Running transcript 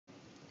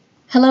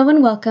Hello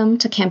and welcome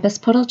to Campus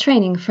Portal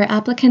training for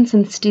applicants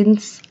and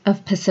students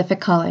of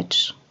Pacific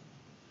College.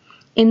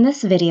 In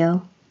this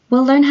video,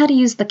 we'll learn how to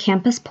use the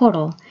Campus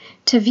Portal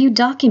to view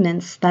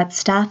documents that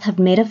staff have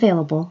made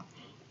available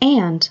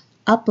and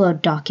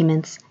upload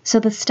documents so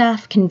the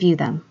staff can view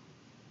them.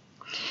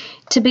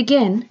 To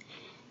begin,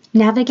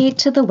 navigate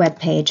to the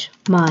webpage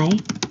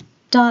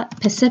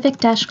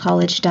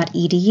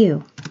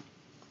my.pacific-college.edu.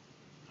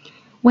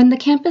 When the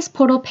Campus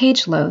Portal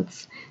page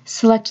loads,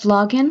 select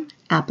Login,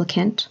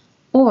 Applicant,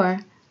 or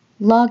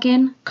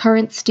Login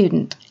Current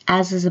Student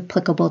as is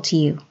applicable to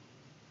you.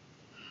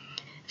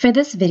 For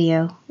this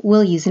video,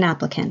 we'll use an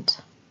applicant.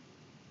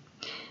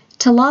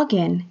 To log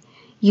in,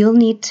 you'll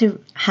need to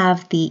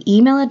have the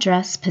email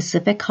address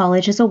Pacific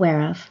College is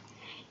aware of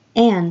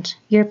and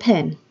your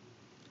PIN.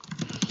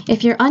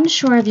 If you're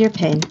unsure of your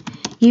PIN,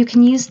 you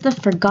can use the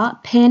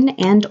Forgot PIN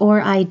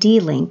and/or ID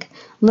link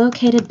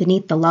located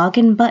beneath the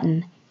Login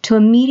button to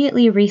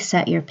immediately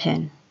reset your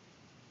PIN.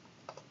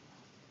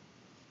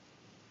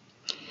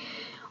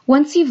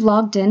 Once you've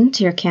logged in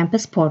to your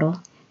campus portal,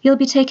 you'll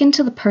be taken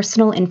to the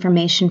Personal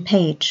Information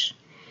page.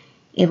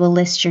 It will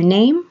list your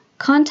name,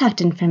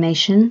 contact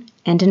information,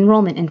 and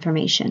enrollment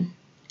information.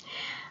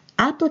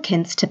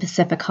 Applicants to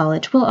Pacific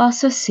College will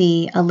also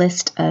see a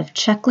list of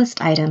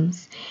checklist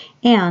items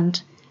and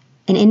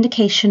an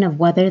indication of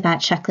whether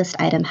that checklist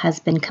item has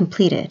been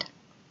completed.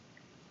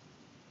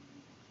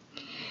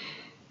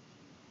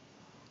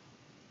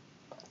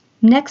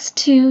 Next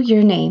to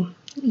your name,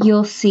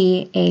 you'll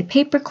see a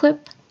paperclip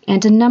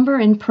and a number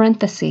in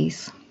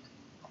parentheses.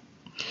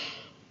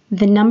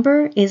 The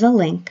number is a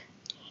link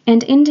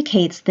and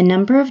indicates the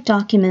number of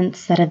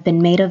documents that have been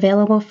made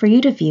available for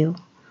you to view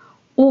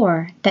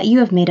or that you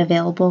have made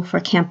available for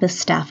campus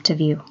staff to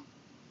view.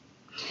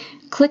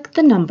 Click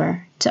the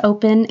number to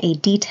open a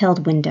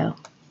detailed window.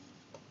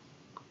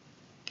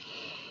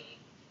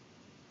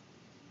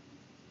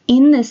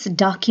 In this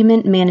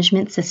Document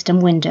Management System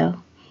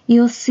window,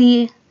 you'll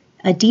see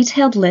a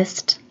detailed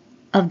list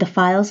of the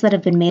files that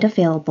have been made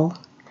available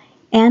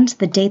and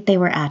the date they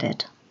were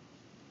added.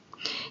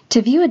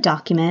 To view a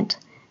document,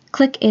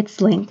 click its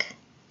link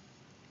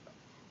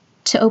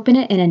to open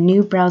it in a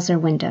new browser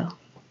window.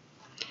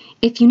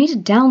 If you need to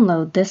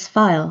download this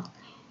file,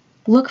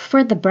 look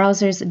for the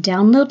browser's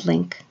download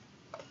link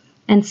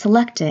and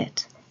select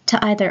it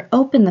to either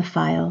open the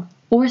file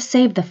or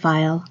save the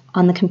file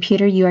on the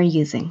computer you are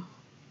using.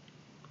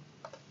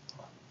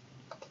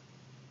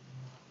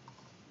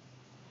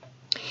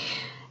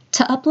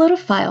 To upload a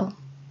file,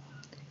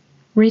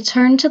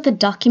 return to the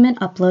Document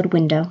Upload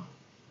window,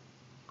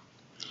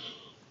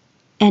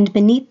 and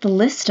beneath the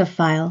list of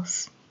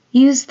files,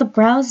 use the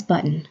Browse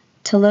button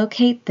to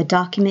locate the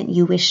document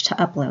you wish to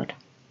upload.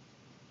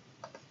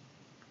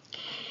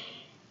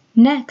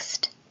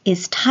 Next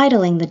is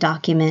titling the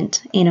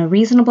document in a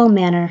reasonable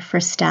manner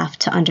for staff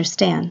to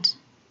understand.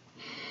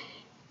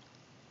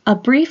 A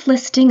brief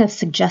listing of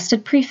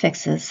suggested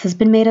prefixes has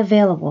been made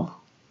available.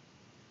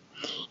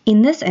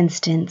 In this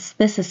instance,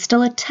 this is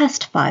still a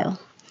test file,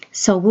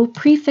 so we'll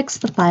prefix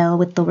the file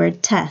with the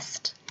word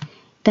test,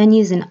 then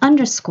use an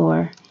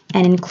underscore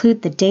and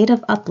include the date of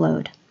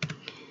upload,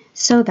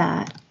 so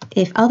that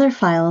if other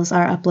files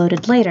are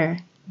uploaded later,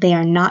 they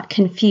are not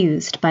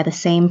confused by the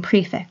same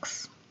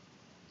prefix.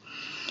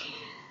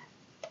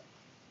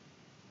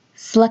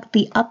 Select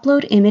the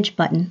Upload Image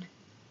button,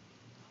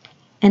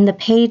 and the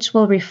page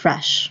will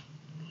refresh.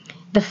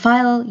 The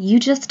file you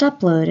just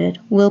uploaded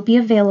will be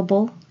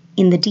available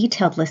in the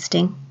detailed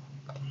listing,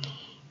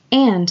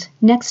 and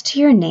next to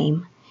your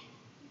name,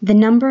 the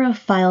number of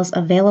files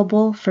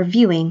available for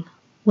viewing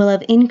will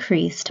have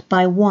increased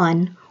by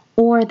 1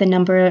 or the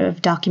number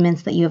of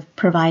documents that you have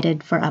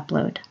provided for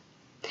upload.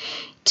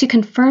 To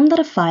confirm that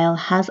a file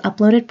has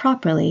uploaded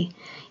properly,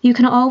 you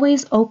can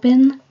always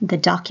open the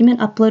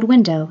Document Upload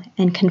window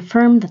and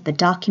confirm that the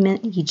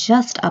document you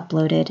just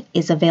uploaded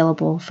is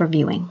available for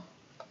viewing.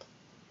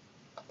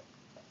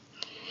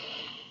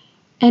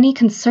 Any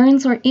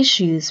concerns or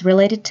issues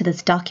related to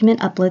this document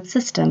upload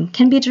system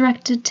can be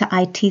directed to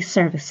IT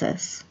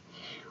Services.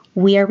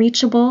 We are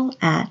reachable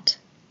at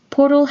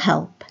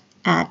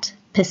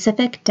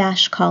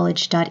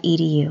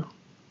portalhelp@pacific-college.edu.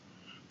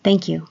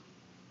 Thank you.